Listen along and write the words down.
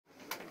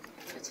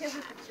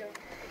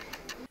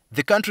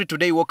The country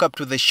today woke up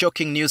to the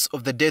shocking news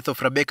of the death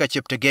of Rebecca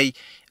Cheptegei,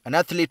 an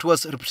athlete who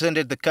has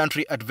represented the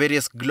country at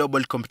various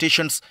global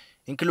competitions,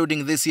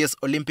 including this year's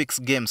Olympics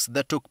Games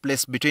that took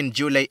place between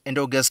July and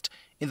August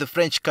in the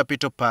French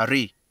capital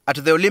Paris.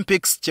 At the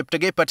Olympics,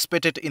 Cheptegei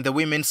participated in the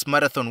women's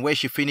marathon where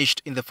she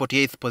finished in the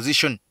 48th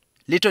position.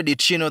 Little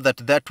did she know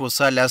that was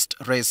her last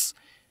race.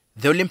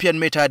 The Olympian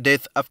met her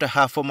death after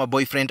her former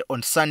boyfriend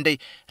on Sunday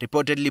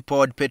reportedly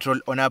poured petrol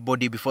on her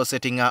body before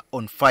setting her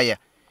on fire.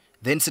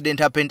 The incident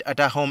happened at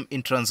her home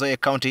in Trans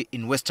Nzoia County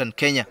in western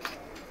Kenya.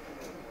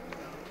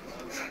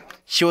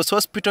 She was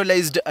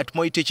hospitalized at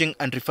Moi Teaching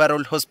and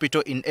Referral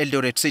Hospital in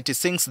Eldoret City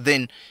since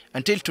then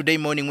until today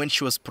morning when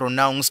she was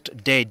pronounced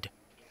dead.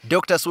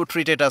 Doctors who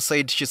treated her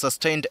said she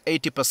sustained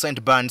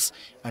 80% burns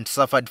and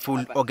suffered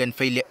full organ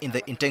failure in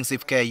the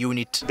intensive care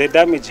unit. The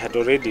damage had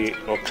already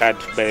occurred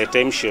by the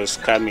time she was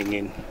coming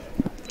in.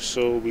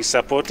 So we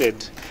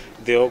supported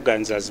the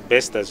organs as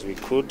best as we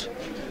could,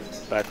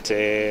 but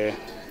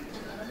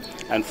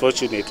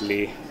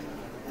unfortunately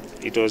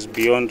it was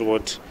beyond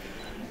what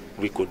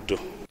we could do.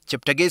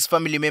 Cheptegei's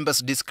family members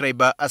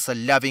describe her as a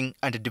loving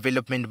and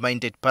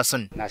development-minded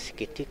person.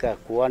 Nasikitika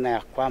kuona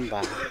ya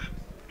kwamba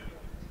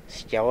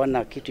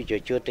sijaona kitu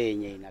chochote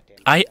yenye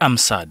inatendeka. I am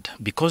sad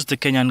because the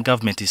Kenyan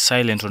government is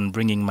silent on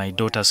bringing my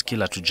daughter's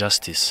killer to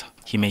justice.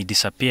 He may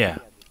disappear.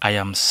 I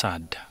am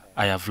sad.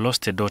 I have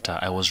lost a daughter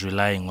I was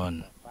relying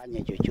on.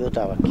 Fanye chochote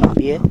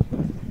wakimbie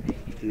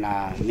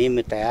na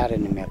mimi tayari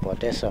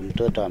nimepoteza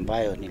mtoto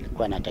ambayo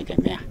nilikuwa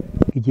nategemea.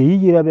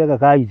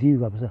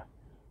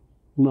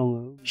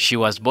 She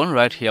was born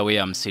right here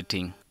where I'm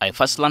sitting. I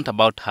first learned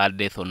about her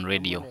death on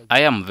radio.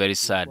 I am very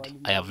sad.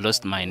 I have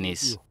lost my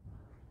niece.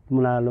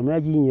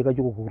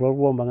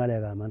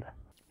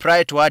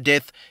 Prior to her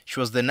death, she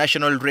was the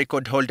national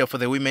record holder for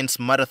the women's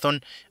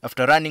marathon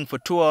after running for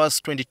 2 hours,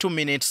 22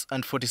 minutes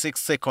and 46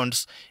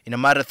 seconds in a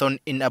marathon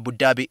in Abu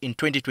Dhabi in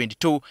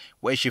 2022,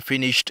 where she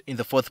finished in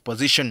the 4th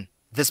position.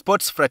 The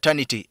sports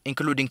fraternity,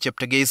 including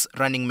Cheptegei's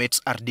running mates,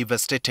 are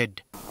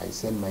devastated. I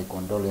send my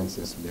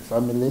condolences to the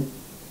family.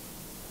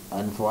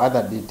 And for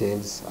other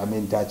details, I'm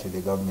in touch with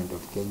the government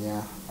of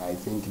Kenya. I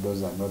think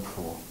those are not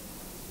for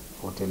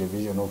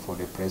television or for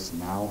the press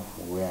now.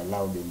 We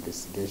allow the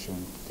investigation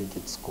to take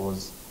its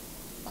course,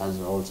 as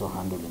we're also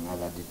handling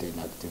other detailed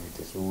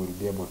activities. We will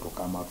be able to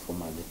come out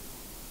formally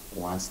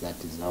once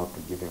that is out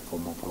to give a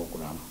formal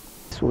program.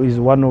 So is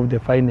one of the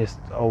finest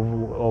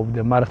of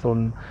the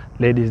marathon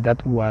ladies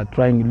that we are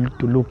trying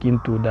to look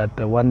into that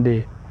one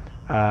day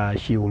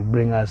she will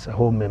bring us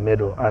home a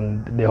medal.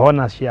 And the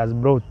honors she has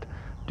brought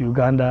to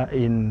Uganda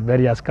in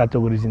various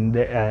categories in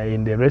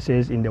the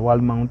races, in the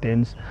World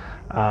Mountains,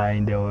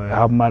 in the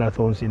half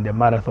marathons, in the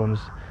marathons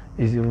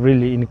is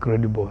really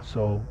incredible.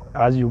 So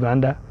as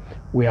Uganda,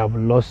 we have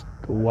lost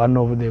one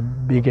of the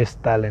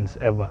biggest talents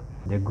ever.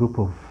 The group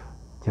of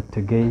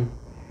Cheptegei,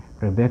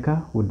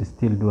 Rebecca, would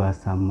still do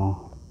us some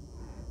more.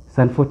 It's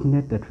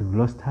unfortunate that we've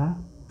lost her,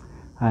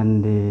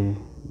 and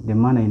the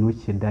manner in which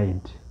she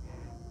died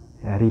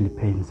really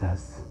pains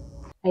us.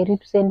 I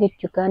represented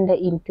Uganda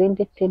in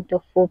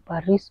 2024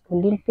 Paris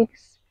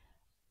Olympics.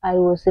 I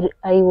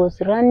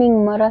was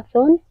running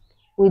marathon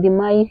with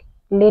my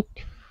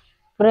late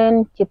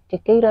friend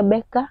Cheptegei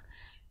Rebecca.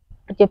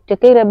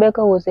 Cheptegei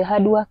Rebecca was a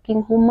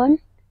hardworking woman.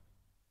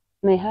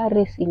 May her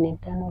rest in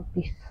eternal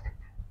peace.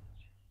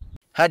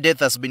 Her death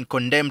has been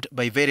condemned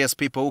by various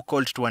people who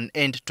called to an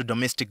end to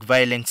domestic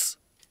violence.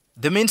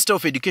 The Minister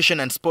of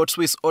Education and Sports,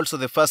 who is also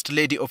the First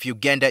Lady of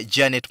Uganda,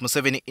 Janet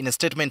Museveni, in a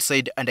statement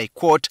said, and I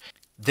quote,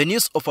 "The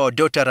news of our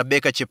daughter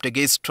Rebecca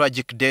Cheptegei's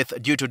tragic death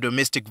due to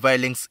domestic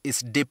violence is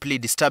deeply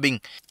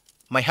disturbing.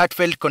 My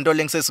heartfelt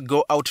condolences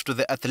go out to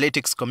the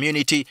athletics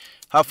community,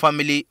 her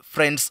family,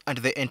 friends, and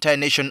the entire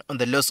nation on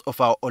the loss of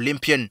our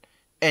Olympian."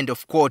 End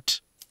of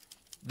quote.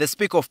 The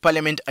Speaker of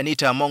Parliament,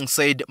 Anita Among,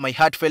 said, "My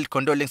heartfelt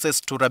condolences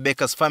to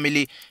Rebecca's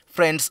family,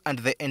 friends, and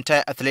the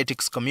entire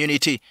athletics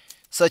community.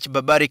 Such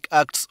barbaric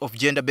acts of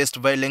gender-based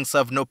violence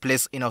have no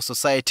place in our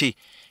society.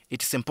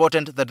 It is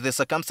important that the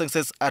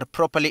circumstances are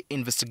properly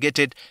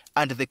investigated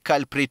and the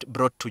culprit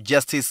brought to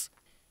justice."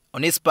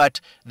 On his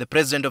part, the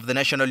president of the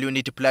National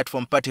Unity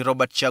Platform Party,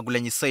 Robert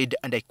Kyagulanyi, said,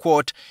 and I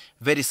quote,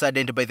 "Very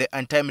saddened by the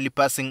untimely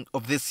passing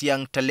of this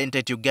young,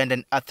 talented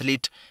Ugandan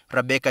athlete,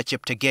 Rebecca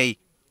Cheptegei.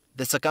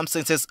 The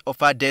circumstances of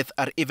her death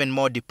are even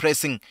more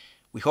depressing.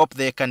 We hope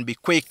there can be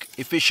quick,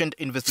 efficient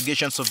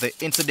investigations of the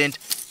incident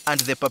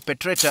and the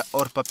perpetrator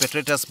or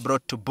perpetrators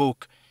brought to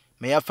book.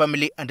 May her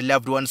family and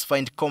loved ones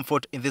find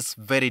comfort in this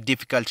very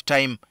difficult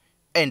time."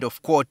 End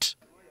of quote.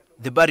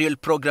 The burial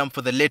program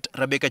for the late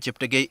Rebecca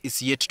Cheptegei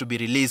is yet to be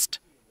released.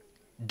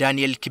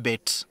 Daniel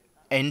Kibet,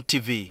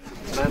 NTV.